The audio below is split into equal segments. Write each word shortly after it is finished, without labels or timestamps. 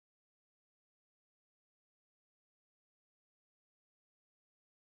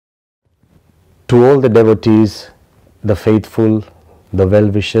To all the devotees, the faithful, the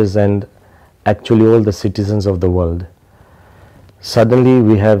well-wishers, and actually all the citizens of the world, suddenly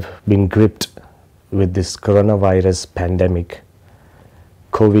we have been gripped with this coronavirus pandemic,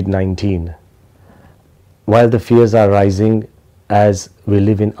 COVID-19. While the fears are rising as we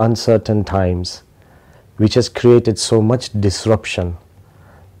live in uncertain times, which has created so much disruption,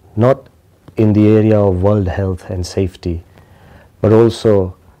 not in the area of world health and safety, but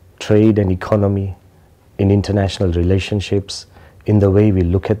also trade and economy, in international relationships, in the way we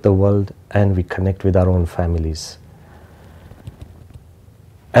look at the world and we connect with our own families.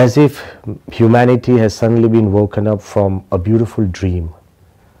 As if humanity has suddenly been woken up from a beautiful dream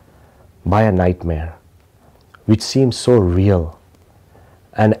by a nightmare, which seems so real.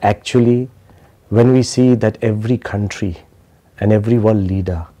 And actually, when we see that every country and every world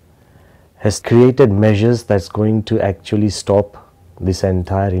leader has created measures that's going to actually stop this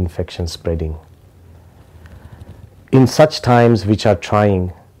entire infection spreading. In such times which are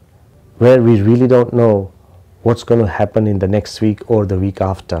trying, where we really don't know what's going to happen in the next week or the week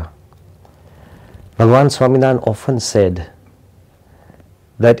after, Bhagavan Swaminarayan often said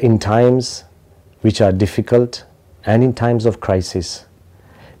that in times which are difficult and in times of crisis,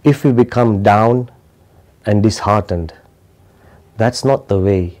 if we become down and disheartened, that's not the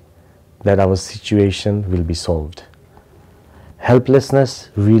way that our situation will be solved. Helplessness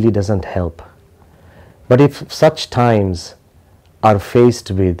really doesn't help. But if such times are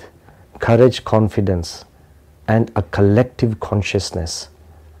faced with courage, confidence, and a collective consciousness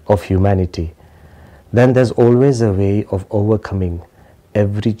of humanity, then there's always a way of overcoming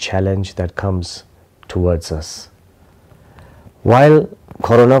every challenge that comes towards us. While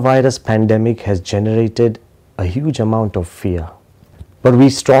coronavirus pandemic has generated a huge amount of fear, but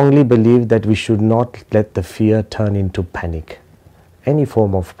we strongly believe that we should not let the fear turn into panic, any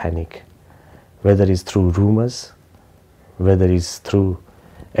form of panic, whether it's through rumors, whether it's through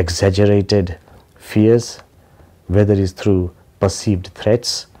exaggerated fears, whether it's through perceived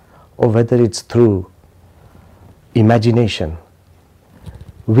threats, or whether it's through imagination.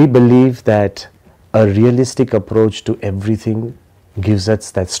 We believe that a realistic approach to everything gives us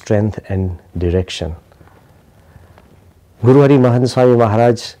that strength and direction. Guru Hari Mahan Swami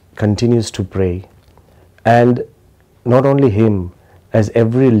Maharaj continues to pray, and not only him, as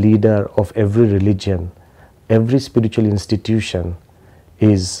every leader of every religion, every spiritual institution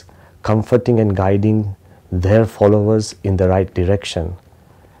is comforting and guiding their followers in the right direction.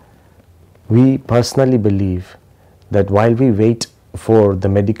 We personally believe that while we wait for the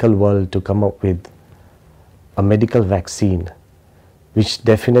medical world to come up with a medical vaccine, which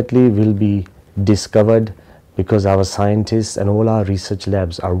definitely will be discovered because our scientists and all our research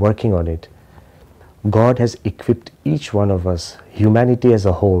labs are working on it, God has equipped each one of us, humanity as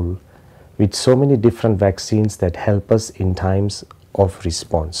a whole, with so many different vaccines that help us in times of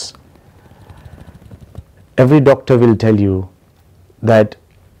response. Every doctor will tell you that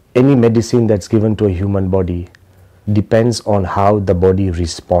any medicine that's given to a human body depends on how the body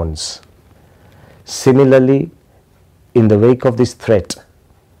responds. Similarly, in the wake of this threat,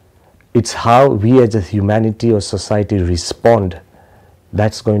 it's how we as a humanity or society respond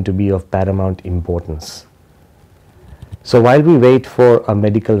that's going to be of paramount importance. So while we wait for a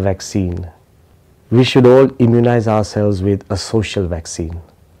medical vaccine, we should all immunize ourselves with a social vaccine.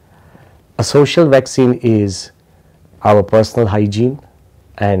 A social vaccine is our personal hygiene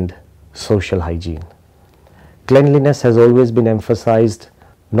and social hygiene. Cleanliness has always been emphasized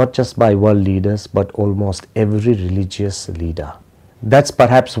not just by world leaders but almost every religious leader. That's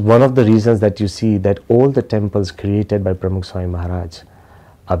perhaps one of the reasons that you see that all the temples created by Pramukh Swami Maharaj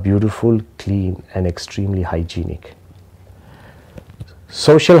are beautiful, clean, and extremely hygienic.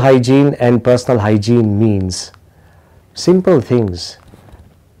 Social hygiene and personal hygiene means simple things.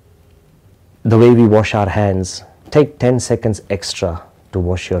 The way we wash our hands, take 10 seconds extra to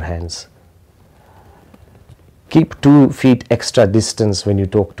wash your hands. Keep 2 feet extra distance when you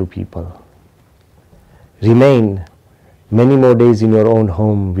talk to people. Remain many more days in your own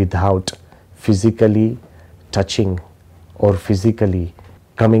home without physically touching or physically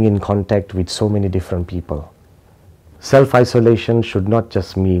coming in contact with so many different people. Self-isolation should not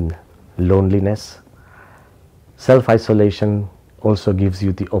just mean loneliness. Self-isolation also gives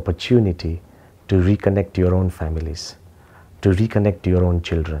you the opportunity to reconnect to your own families, to reconnect to your own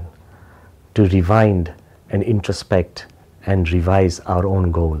children, to rewind and introspect and revise our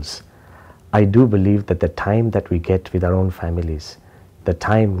own goals. I do believe that the time that we get with our own families, the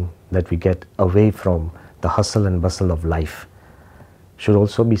time that we get away from the hustle and bustle of life, should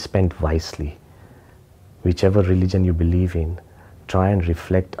also be spent wisely. Whichever religion you believe in, try and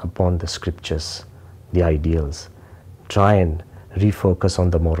reflect upon the scriptures, the ideals. Try and refocus on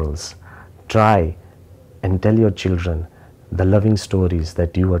the morals. Try and tell your children the loving stories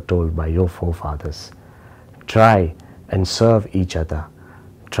that you were told by your forefathers. Try and serve each other.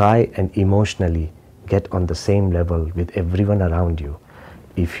 Try and emotionally get on the same level with everyone around you.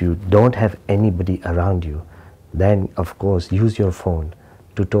 If you don't have anybody around you, then of course use your phone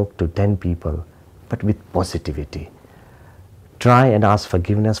to talk to 10 people, but with positivity. Try and ask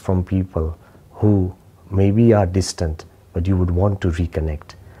forgiveness from people who maybe are distant, but you would want to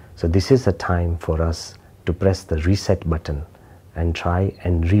reconnect. So this is a time for us to press the reset button and try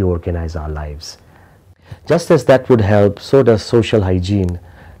and reorganize our lives. Just as that would help, so does social hygiene.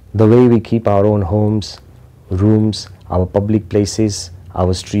 The way we keep our own homes, rooms, our public places,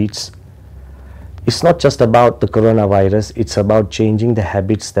 our streets. It's not just about the coronavirus, it's about changing the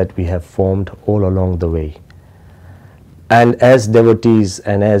habits that we have formed all along the way. And as devotees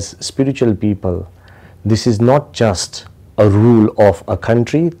and as spiritual people, this is not just a rule of a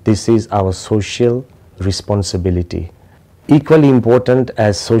country, this is our social responsibility. Equally important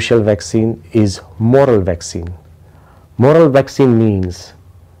as social vaccine is moral vaccine. Moral vaccine means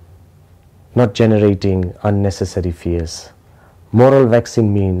not generating unnecessary fears. Moral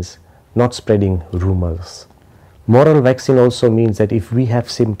vaccine means not spreading rumors. Moral vaccine also means that if we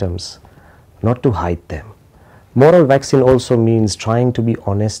have symptoms, not to hide them. Moral vaccine also means trying to be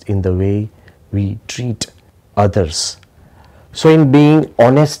honest in the way we treat others. So in being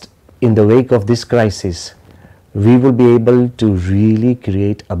honest in the wake of this crisis, we will be able to really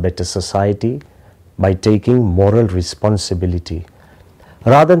create a better society by taking moral responsibility.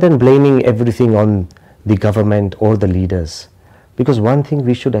 Rather than blaming everything on the government or the leaders. Because one thing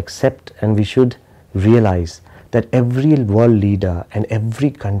we should accept and we should realize that every world leader and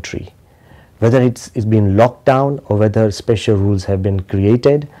every country, whether it's been locked down or whether special rules have been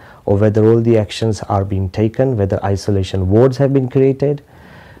created or whether all the actions are being taken, whether isolation wards have been created,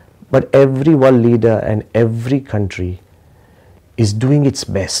 but every world leader and every country is doing its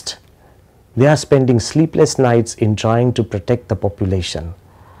best. They are spending sleepless nights in trying to protect the population.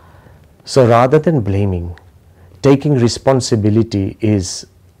 So rather than blaming, taking responsibility is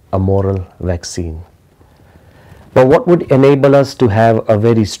a moral vaccine. But what would enable us to have a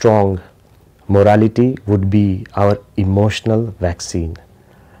very strong morality would be our emotional vaccine.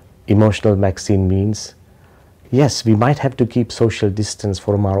 Emotional vaccine means, yes, we might have to keep social distance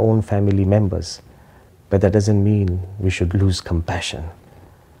from our own family members, but that doesn't mean we should lose compassion.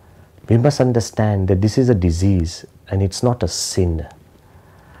 We must understand that this is a disease and it's not a sin.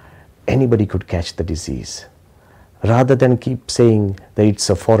 Anybody could catch the disease. Rather than keep saying that it's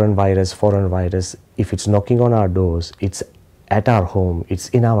a foreign virus, if it's knocking on our doors, it's at our home, it's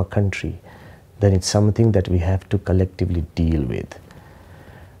in our country, then it's something that we have to collectively deal with.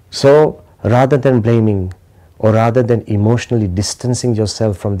 So rather than blaming or rather than emotionally distancing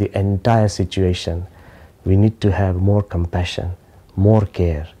yourself from the entire situation, we need to have more compassion, more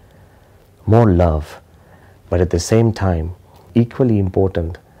care, more love. But at the same time, equally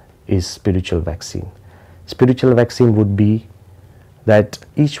important is spiritual vaccine. Spiritual vaccine would be that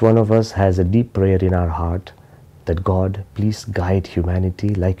each one of us has a deep prayer in our heart that God, please guide humanity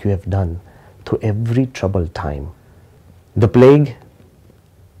like you have done through every troubled time. The plague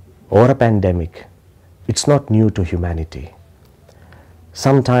or a pandemic, it's not new to humanity.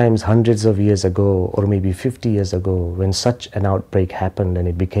 Sometimes hundreds of years ago or maybe 50 years ago, when such an outbreak happened and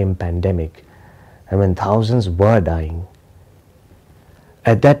it became pandemic and when thousands were dying,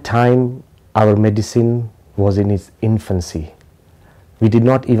 at that time our medicine was in its infancy. We did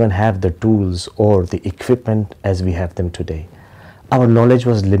not even have the tools or the equipment as we have them today. Our knowledge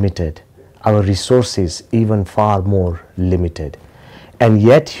was limited, our resources even far more limited. And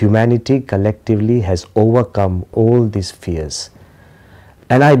yet humanity collectively has overcome all these fears.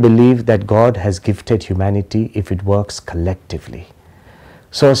 And I believe that God has gifted humanity if it works collectively.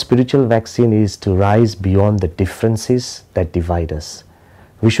 So a spiritual vaccine is to rise beyond the differences that divide us.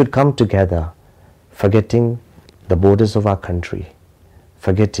 We should come together, forgetting the borders of our country,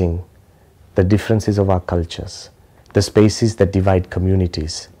 forgetting the differences of our cultures, the spaces that divide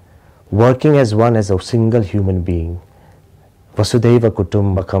communities, working as one, as a single human being, Vasudhaiva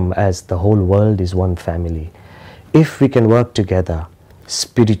Kutumbakam, as the whole world is one family. If we can work together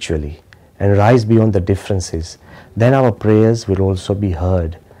spiritually and rise beyond the differences, then our prayers will also be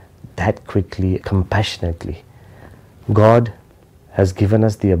heard that quickly, compassionately. God has given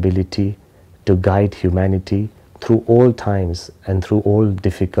us the ability to guide humanity through all times and through all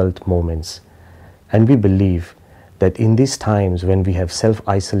difficult moments. And we believe that in these times when we have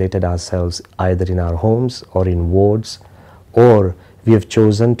self-isolated ourselves either in our homes or in wards or we have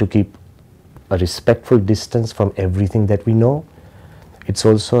chosen to keep a respectful distance from everything that we know. It's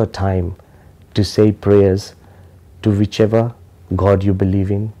also a time to say prayers to whichever God you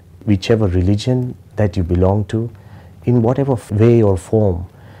believe in, whichever religion that you belong to, in whatever way or form.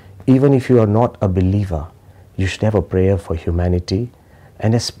 Even if you are not a believer, you should have a prayer for humanity,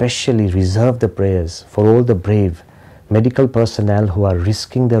 and especially reserve the prayers for all the brave medical personnel who are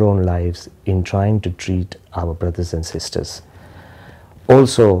risking their own lives in trying to treat our brothers and sisters.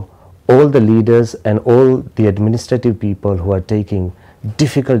 Also, all the leaders and all the administrative people who are taking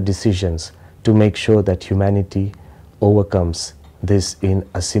difficult decisions to make sure that humanity overcomes this in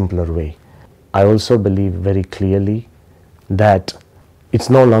a simpler way. I also believe very clearly that it's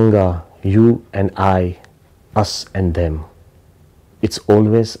no longer you and I, us and them. It's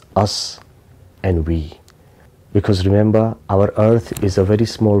always us and we. Because remember, our Earth is a very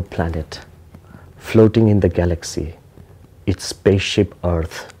small planet floating in the galaxy. It's spaceship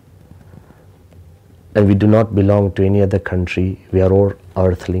Earth. And we do not belong to any other country. We are all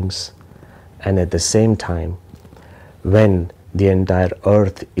Earthlings. And at the same time, when the entire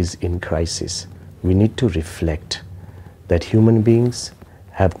Earth is in crisis, we need to reflect that human beings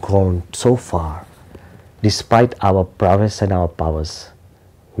have gone so far. Despite our prowess and our powers,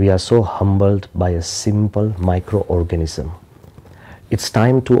 we are so humbled by a simple microorganism. It's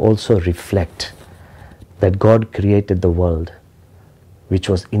time to also reflect that God created the world, which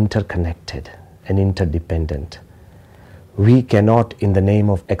was interconnected and interdependent. We cannot, in the name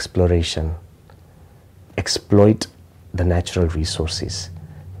of exploration, exploit the natural resources.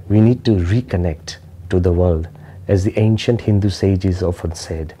 We need to reconnect to the world, as the ancient Hindu sages often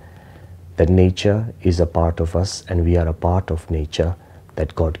said, that nature is a part of us and we are a part of nature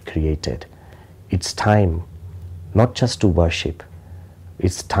that God created. It's time not just to worship,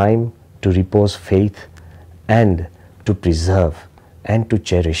 it's time to repose faith and to preserve and to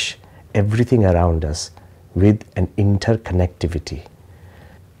cherish everything around us with an interconnectivity.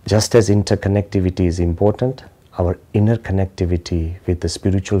 Just as interconnectivity is important, our inner connectivity with the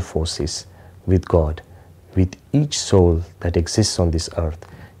spiritual forces, with God, with each soul that exists on this earth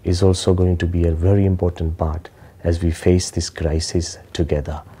is also going to be a very important part as we face this crisis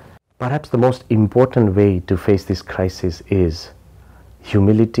together. Perhaps the most important way to face this crisis is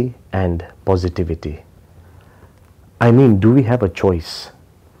humility and positivity. I mean, do we have a choice?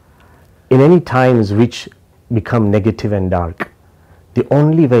 In any times which become negative and dark, the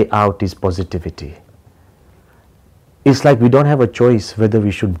only way out is positivity. It's like we don't have a choice whether we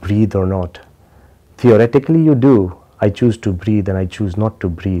should breathe or not. Theoretically you do. I choose to breathe and I choose not to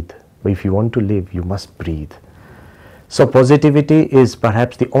breathe. But if you want to live, you must breathe. So positivity is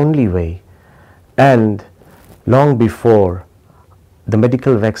perhaps the only way. And long before the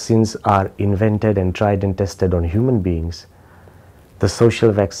medical vaccines are invented and tried and tested on human beings, the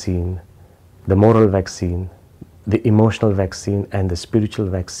social vaccine, the moral vaccine, the emotional vaccine and the spiritual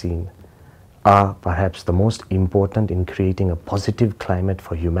vaccine are perhaps the most important in creating a positive climate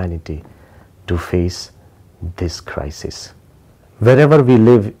for humanity to face this crisis. Wherever we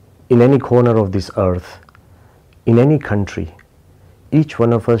live, in any corner of this earth, in any country, each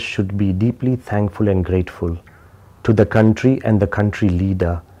one of us should be deeply thankful and grateful to the country and the country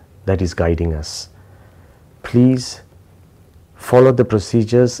leader that is guiding us. Please follow the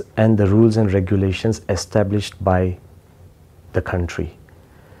procedures and the rules and regulations established by the country.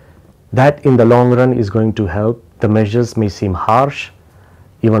 That in the long run is going to help. The measures may seem harsh,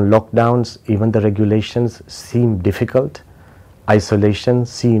 even lockdowns, even the regulations seem difficult, isolation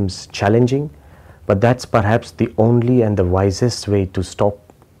seems challenging, but that's perhaps the only and the wisest way to stop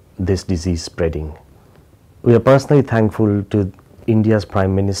this disease spreading. We are personally thankful to India's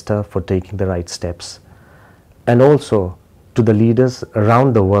Prime Minister for taking the right steps, and also to the leaders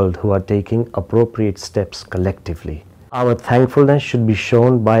around the world who are taking appropriate steps collectively. Our thankfulness should be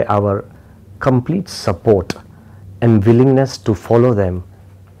shown by our complete support and willingness to follow them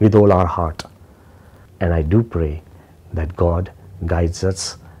with all our heart. And I do pray that God guides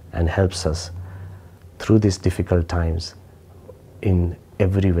us and helps us through these difficult times in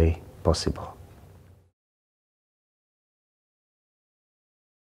every way possible.